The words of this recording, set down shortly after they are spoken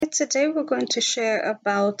Today we're going to share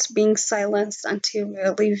about being silenced until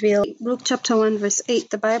we're revealed. Luke chapter 1 verse 8,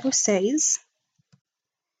 the Bible says,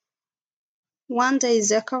 one day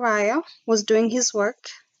Zechariah was doing his work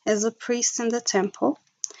as a priest in the temple,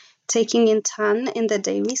 taking in turn in the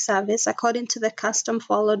daily service according to the custom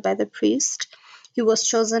followed by the priest. He was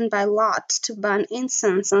chosen by Lot to burn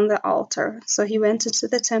incense on the altar, so he went into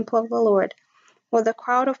the temple of the Lord. While the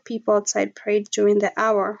crowd of people outside prayed during the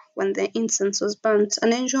hour when the incense was burnt,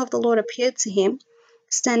 an angel of the Lord appeared to him,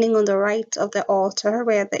 standing on the right of the altar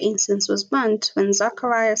where the incense was burnt. When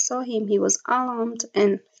Zechariah saw him, he was alarmed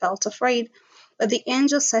and felt afraid. But the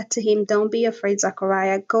angel said to him, "Don't be afraid,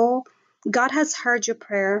 Zechariah. Go. God has heard your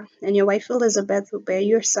prayer, and your wife Elizabeth will bear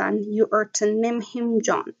your son. You are to name him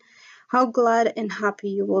John. How glad and happy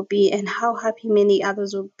you will be, and how happy many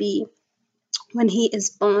others will be when he is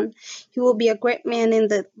born. He will be a great man in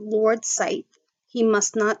the Lord's sight. He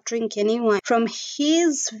must not drink any wine. From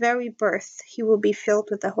his very birth, he will be filled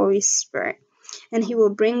with the Holy Spirit, and he will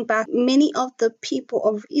bring back many of the people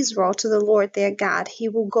of Israel to the Lord their God. He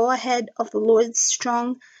will go ahead of the Lord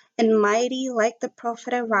strong and mighty like the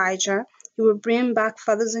prophet Elijah. He will bring back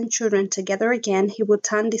fathers and children together again. He will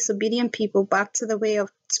turn disobedient people back to the way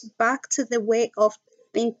of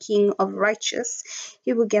thinking of righteous.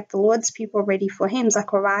 He will get the Lord's people ready for him."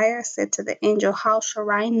 Zechariah said to the angel, "How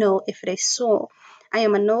shall I know if it is so? I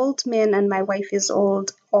am an old man and my wife is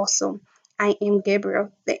old also." "I am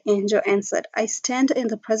Gabriel," the angel answered. "I stand in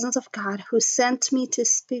the presence of God, who sent me to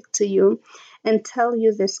speak to you and tell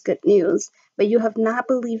you this good news. But you have not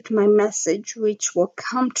believed my message, which will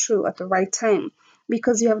come true at the right time.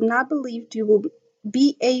 Because you have not believed, you will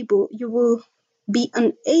be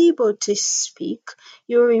unable to speak.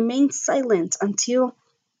 You will remain silent until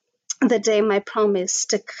the day my promise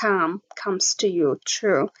to come comes to you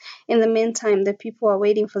true." In the meantime, the people are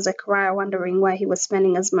waiting for Zechariah, wondering why he was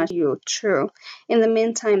spending as much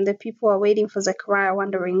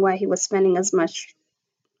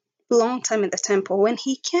long time in the temple. When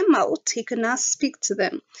he came out, he could not speak to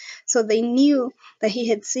them. So they knew that he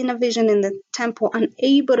had seen a vision in the temple,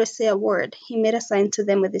 unable to say a word. He made a sign to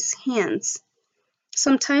them with his hands.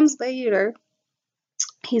 Sometimes later,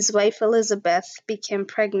 his wife Elizabeth became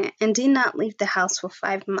pregnant and did not leave the house for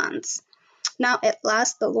 5 months. "Now at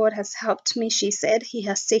last the Lord has helped me," she said. "He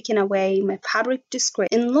has taken away my public disgrace."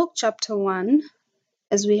 In Luke chapter 1,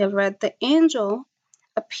 as we have read, the angel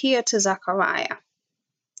appeared to Zechariah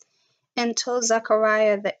and told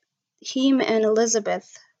Zechariah that him and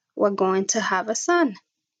Elizabeth were going to have a son.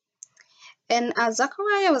 And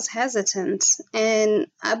Zechariah was hesitant,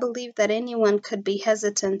 and I believe that anyone could be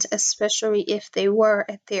hesitant, especially if they were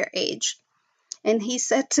at their age. And he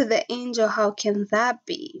said to the angel, "How can that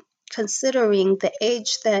be? Considering the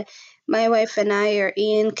age that my wife and I are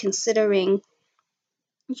in, considering,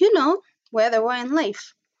 where they were in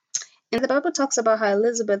life." And the Bible talks about how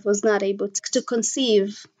Elizabeth was not able to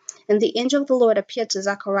conceive. And the angel of the Lord appeared to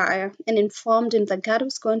Zechariah and informed him that God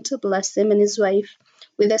was going to bless him and his wife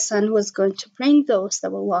with a son who was going to bring those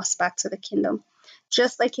that were lost back to the kingdom.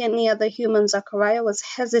 Just like any other human, Zechariah was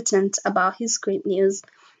hesitant about his great news,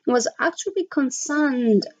 was actually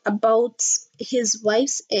concerned about his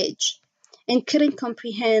wife's age, and couldn't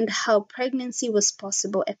comprehend how pregnancy was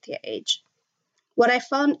possible at their age. What I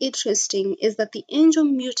found interesting is that the angel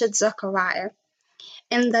muted Zechariah,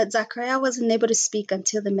 and that Zechariah wasn't able to speak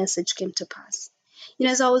until the message came to pass.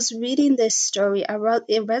 As I was reading this story,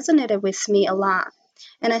 it resonated with me a lot,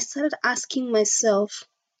 and I started asking myself,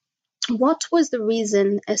 what was the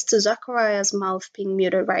reason as to Zechariah's mouth being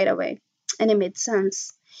muted right away? And it made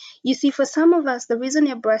sense. You see, for some of us, the reason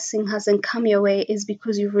your blessing hasn't come your way is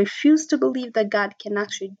because you refuse to believe that God can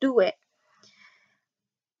actually do it,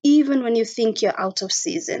 even when you think you're out of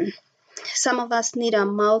season. Some of us need our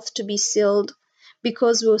mouth to be sealed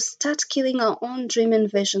because we'll start killing our own dream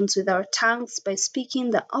and visions with our tongues by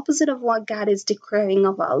speaking the opposite of what God is declaring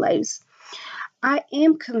of our lives. I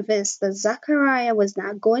am convinced that Zechariah was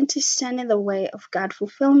not going to stand in the way of God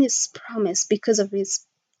fulfilling his promise because of his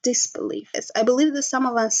disbelief. I believe that some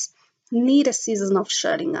of us need a season of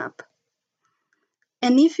shutting up.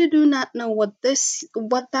 And if you do not know what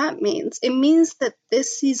that means, it means that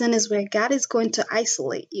this season is where God is going to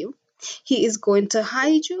isolate you. He is going to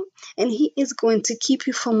hide you, and he is going to keep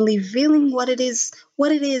you from revealing what it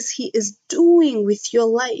is he is doing with your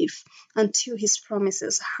life until his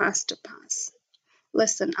promises has to pass.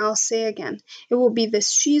 Listen, I'll say again, it will be the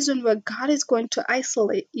season where God is going to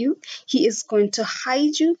isolate you. He is going to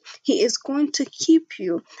hide you. He is going to keep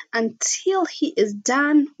you until he is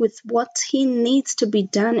done with what he needs to be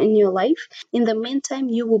done in your life. In the meantime,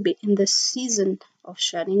 you will be in the season of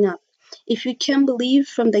shutting up. If you can believe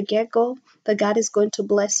from the get-go that God is going to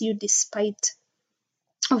bless you despite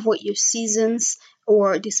of what your seasons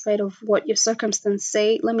or despite of what your circumstances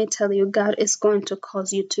say, let me tell you, God is going to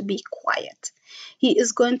cause you to be quiet. He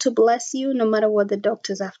is going to bless you no matter what the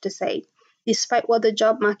doctors have to say. Despite what the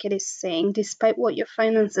job market is saying, despite what your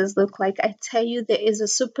finances look like, I tell you, there is a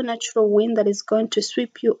supernatural wind that is going to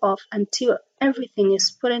sweep you off until everything is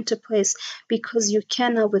put into place, because you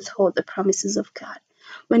cannot withhold the promises of God.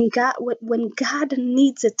 When God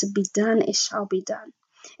needs it to be done, it shall be done.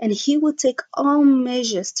 And He will take all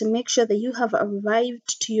measures to make sure that you have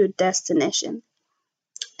arrived to your destination.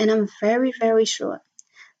 And I'm very, very sure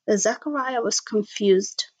that Zechariah was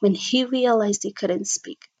confused when he realized he couldn't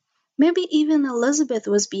speak. Maybe even Elizabeth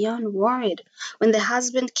was beyond worried when the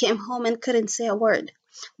husband came home and couldn't say a word.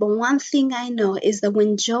 But one thing I know is that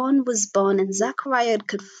when John was born and Zechariah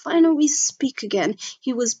could finally speak again,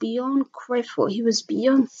 he was beyond grateful. He was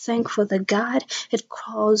beyond thankful that God had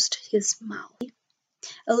closed his mouth.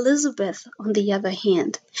 Elizabeth, on the other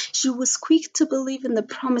hand, she was quick to believe in the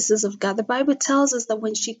promises of God. The Bible tells us that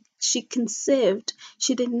when she conceived,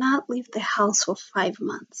 she did not leave the house for 5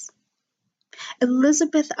 months.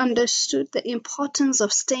 Elizabeth understood the importance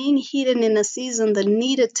of staying hidden in a season that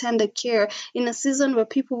needed tender care, in a season where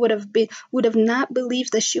people would have not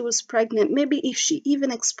believed that she was pregnant. Maybe if she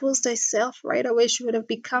even exposed herself right away, she would have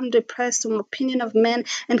become depressed from opinion of men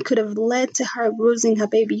and could have led to her losing her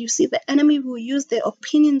baby. You see, the enemy will use the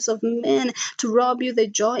opinions of men to rob you the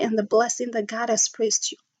joy and the blessing that God has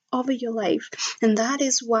placed you over your life. And that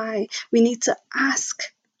is why we need to ask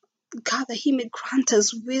God that He may grant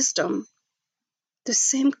us wisdom, the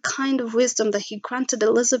same kind of wisdom that He granted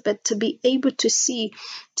Elizabeth, to be able to see,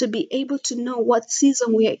 to be able to know what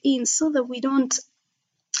season we are in, so that we don't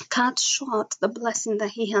cut short the blessing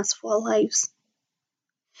that He has for our lives.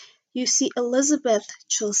 You see, Elizabeth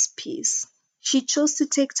chose peace. She chose to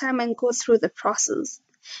take time and go through the process.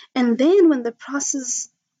 And then when the process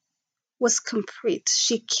was complete,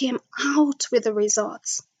 she came out with the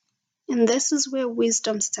results. And this is where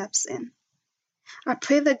wisdom steps in. I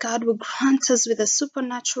pray that God will grant us with a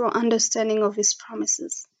supernatural understanding of His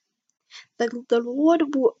promises, that the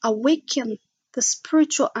Lord will awaken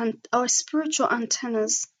our spiritual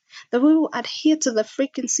antennas, that we will adhere to the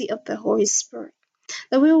frequency of the Holy Spirit,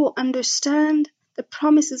 that we will understand the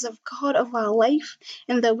promises of God of our life,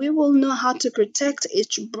 and that we will know how to protect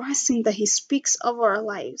each blessing that He speaks over our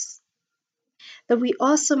lives, that we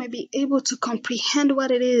also may be able to comprehend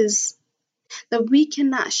what it is that we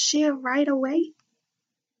cannot share right away,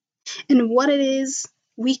 and what it is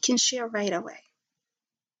we can share right away.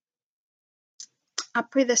 I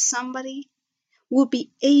pray that somebody will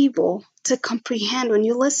be able to comprehend when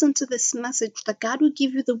you listen to this message, that God will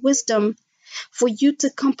give you the wisdom for you to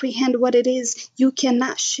comprehend what it is you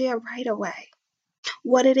cannot share right away,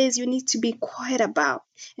 what it is you need to be quiet about,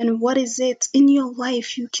 and what is it in your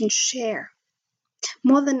life you can share.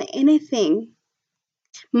 More than anything,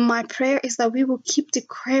 my prayer is that we will keep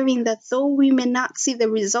declaring that though we may not see the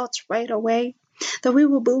results right away, that we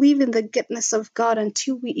will believe in the goodness of God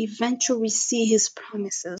until we eventually see His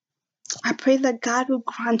promises. I pray that God will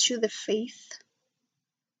grant you the faith.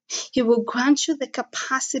 He will grant you the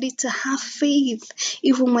capacity to have faith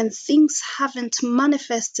even when things haven't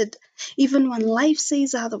manifested, even when life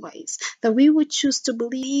says otherwise, that we would choose to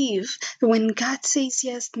believe that when God says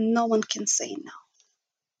yes, no one can say no.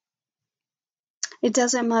 It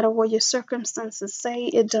doesn't matter what your circumstances say.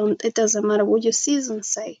 It doesn't matter what your seasons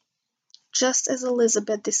say. Just as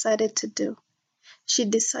Elizabeth decided to do, she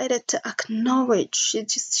decided to acknowledge.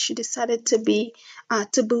 She decided to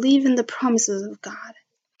believe in the promises of God.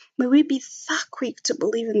 May we be that quick to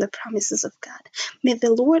believe in the promises of God. May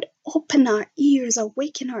the Lord open our ears,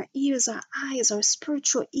 awaken our ears, our eyes, our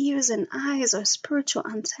spiritual ears and eyes, our spiritual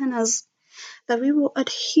antennas, that we will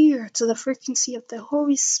adhere to the frequency of the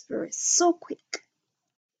Holy Spirit so quick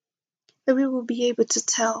that we will be able to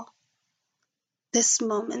tell this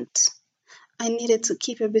moment, I needed to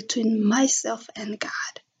keep it between myself and God.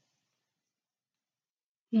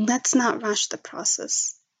 Let's not rush the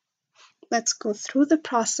process. Let's go through the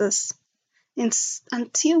process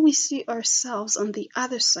until we see ourselves on the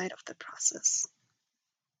other side of the process.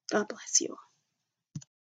 God bless you all.